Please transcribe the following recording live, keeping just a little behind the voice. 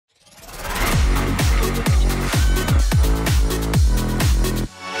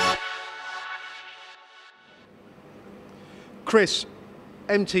Chris,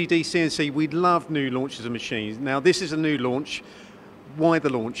 MTDCNC, we love new launches of machines. Now this is a new launch. Why the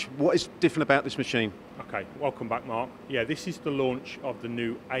launch? What is different about this machine? Okay, welcome back, Mark. Yeah, this is the launch of the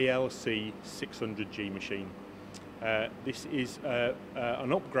new ALC600G machine. This is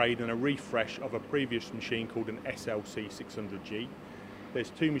an upgrade and a refresh of a previous machine called an ALC600G.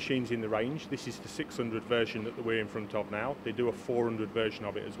 There's two machines in the range. This is the 600 version that we're in front of now. They do a 400 version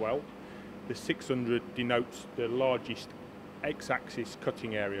of it as well. The 600 denotes the largest X-axis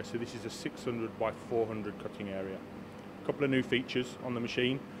cutting area, so this is a 600 by 400 cutting area. A couple of new features on the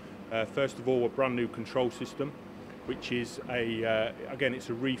machine. First of all, a brand new control system, which is again,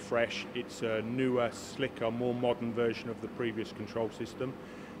 it's a refresh. It's a newer, slicker, more modern version of the previous control system.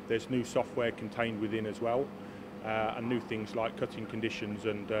 There's new software contained within as well, and new things like cutting conditions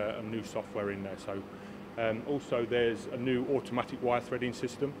and new software in there. So also there's a new automatic wire threading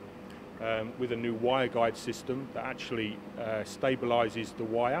system with a new wire guide system that actually stabilizes the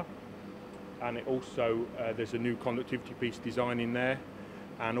wire, and it also there's a new conductivity piece design in there,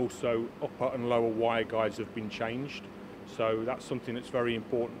 and also upper and lower wire guides have been changed. So that's something that's very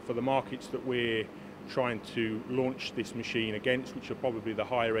important for the markets that we're trying to launch this machine against, which are probably the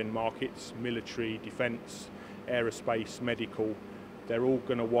higher end markets: military, defence, aerospace, medical. They're all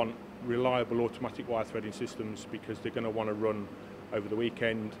going to want reliable automatic wire threading systems because they're going to want to run over the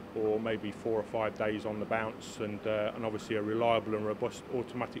weekend or maybe 4 or 5 days on the bounce, and obviously a reliable and robust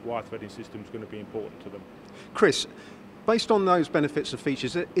automatic wire threading system is going to be important to them. Chris, based on those benefits and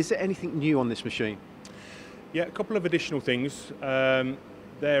features, is there anything new on this machine? Yeah, a couple of additional things.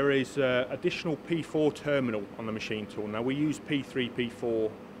 There is additional P4 terminal on the machine tool. Now we use P3, P4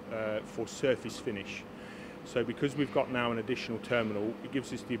 for surface finish. So because we've got now an additional terminal, it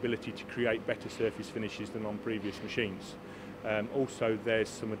gives us the ability to create better surface finishes than on previous machines. Also, there's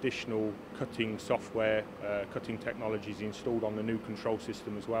some additional cutting software, cutting technologies installed on the new control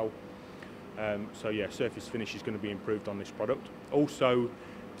system as well. So yeah, surface finish is going to be improved on this product. Also,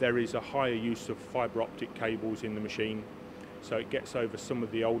 there is a higher use of fibre optic cables in the machine, so it gets over some of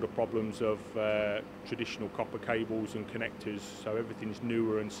the older problems of traditional copper cables and connectors. So everything's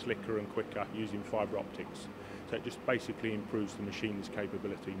newer and slicker and quicker using fibre optics. So it just basically improves the machine's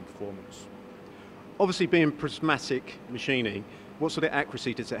capability and performance. Obviously, being prismatic machining, what sort of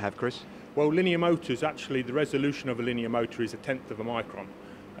accuracy does it have, Chris? Well, linear motors, actually the resolution of a linear motor is 1/10 of a micron.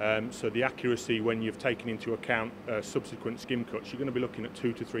 So the accuracy, when you've taken into account subsequent skim cuts, you're going to be looking at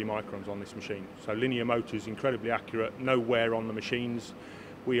 2 to 3 microns on this machine. So linear motor is incredibly accurate, no wear on the machines.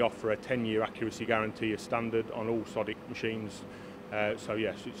 We offer a 10-year accuracy guarantee as standard on all Sodick machines. So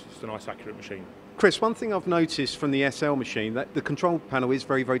yes, it's just a nice accurate machine. Chris, one thing I've noticed from the SL machine, that the control panel is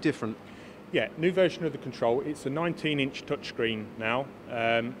very, very different. Yeah, new version of the control. It's a 19-inch touchscreen now,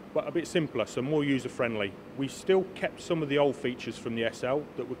 but a bit simpler, so more user-friendly. We still kept some of the old features from the SL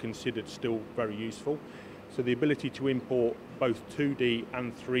that were considered still very useful. So the ability to import both 2D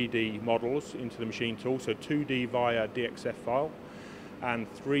and 3D models into the machine tool, so 2D via DXF file and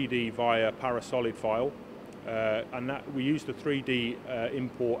 3D via Parasolid file. And that we use the 3D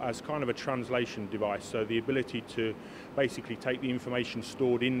import as kind of a translation device, so the ability to basically take the information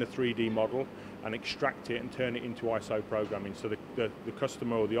stored in the 3D model and extract it and turn it into ISO programming. So the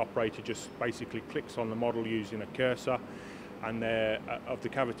customer or the operator just basically clicks on the model using a cursor and of the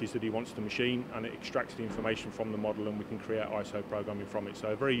cavities that he wants to machine, and it extracts the information from the model, and we can create ISO programming from it. So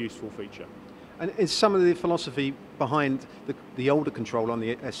a very useful feature. And is some of the philosophy behind the older control on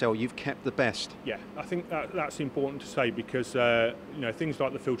the SL you've kept the best? Yeah, I think that's important to say, because you know, things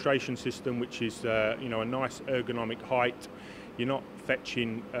like the filtration system, which is you know, a nice ergonomic height. You're not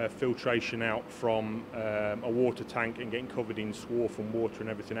fetching filtration out from a water tank and getting covered in swarf and water and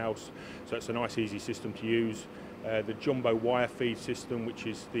everything else. So it's a nice, easy system to use. The jumbo wire feed system, which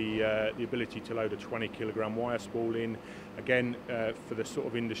is the ability to load a 20 kilogram wire spool in. Again, for the sort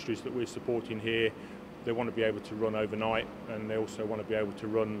of industries that we're supporting here, they want to be able to run overnight, and they also want to be able to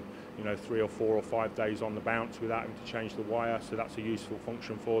run, you know, 3 or 4 or 5 days on the bounce without having to change the wire. So that's a useful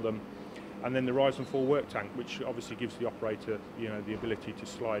function for them. And then the rise and fall work tank, which obviously gives the operator, you know, the ability to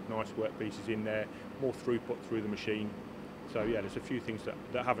slide nice work pieces in there, more throughput through the machine. So yeah, there's a few things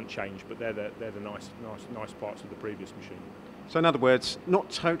that haven't changed, but they're the nice parts of the previous machine. So in other words, not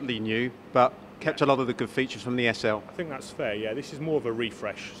totally new, but kept a lot of the good features from the SL. I think that's fair, yeah. This is more of a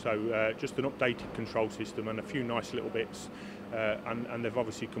refresh, so just an updated control system and a few nice little bits, and they've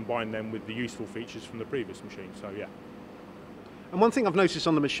obviously combined them with the useful features from the previous machine, so yeah. And one thing I've noticed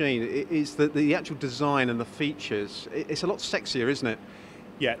on the machine is that the actual design and the features, it's a lot sexier, isn't it?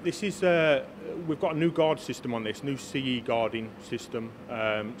 Yeah, this is, we've got a new guard system on this, new CE guarding system.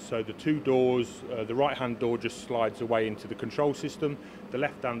 So the two doors, the right-hand door just slides away into the control system. The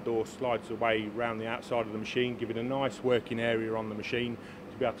left-hand door slides away around the outside of the machine, giving a nice working area on the machine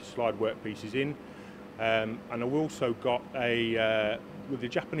to be able to slide workpieces in. And I've also got a, well, the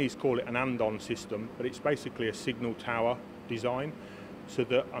Japanese call it an and-on system, but it's basically a signal tower design, so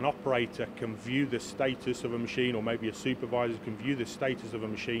that an operator can view the status of a machine, or maybe a supervisor can view the status of a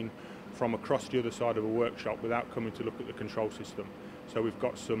machine from across the other side of a workshop without coming to look at the control system. So we've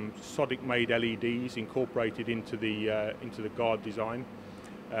got some Sodick made LEDs incorporated into the guard design,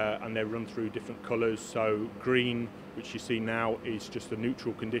 and they run through different colours. So green, which you see now, is just a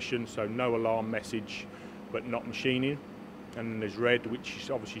neutral condition, so no alarm message but not machining. And then there's red, which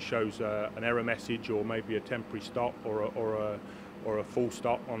obviously shows an error message, or maybe a temporary stop, or a full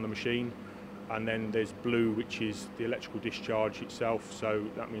stop on the machine. And then there's blue, which is the electrical discharge itself, so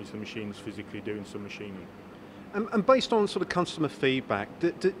that means the machine's physically doing some machining. And based on sort of customer feedback,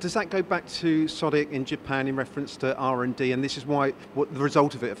 does that go back to Sodick in Japan in reference to R&D, and this is what the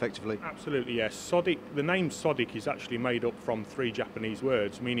result of it effectively? Absolutely, yes. Sodick, the name Sodick is actually made up from 3 Japanese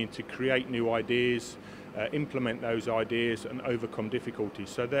words, meaning to create new ideas, implement those ideas and overcome difficulties.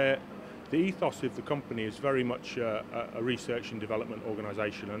 So the ethos of the company is very much a research and development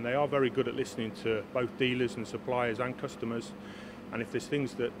organisation, and they are very good at listening to both dealers and suppliers and customers. And if there's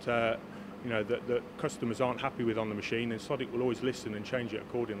things that that customers aren't happy with on the machine, then Sodick will always listen and change it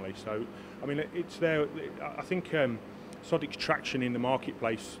accordingly. So, I mean, it's there. I think Sodick's traction in the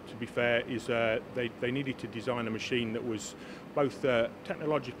marketplace, to be fair, is they needed to design a machine that was both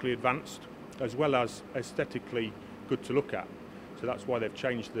technologically advanced as well as aesthetically good to look at. So that's why they've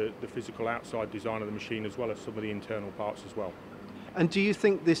changed the physical outside design of the machine as well as some of the internal parts as well. And do you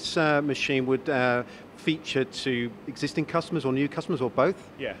think this machine would feature to existing customers or new customers, or both?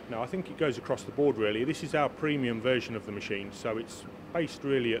 Yeah, no, I think it goes across the board really. This is our premium version of the machine, so it's based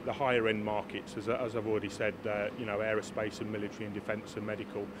really at the higher end markets, as I've already said, aerospace and military and defence and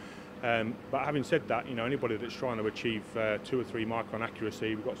medical. But having said that, anybody that's trying to achieve 2 or 3 micron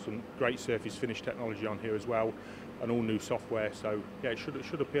accuracy, we've got some great surface finish technology on here as well, and all new software, so yeah, it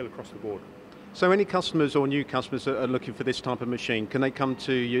should appeal across the board. So any customers or new customers that are looking for this type of machine, can they come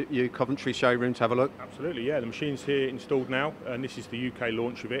to your Coventry showroom to have a look? Absolutely, yeah. The machine's here installed now, and this is the UK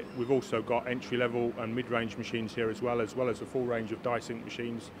launch of it. We've also got entry-level and mid-range machines here as well as a full range of die sync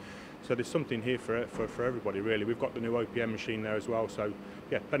machines. So there's something here for everybody, really. We've got the new OPM machine there as well, so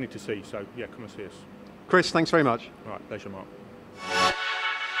yeah, plenty to see. So yeah, come and see us. Chris, thanks very much. All right, pleasure, Mark.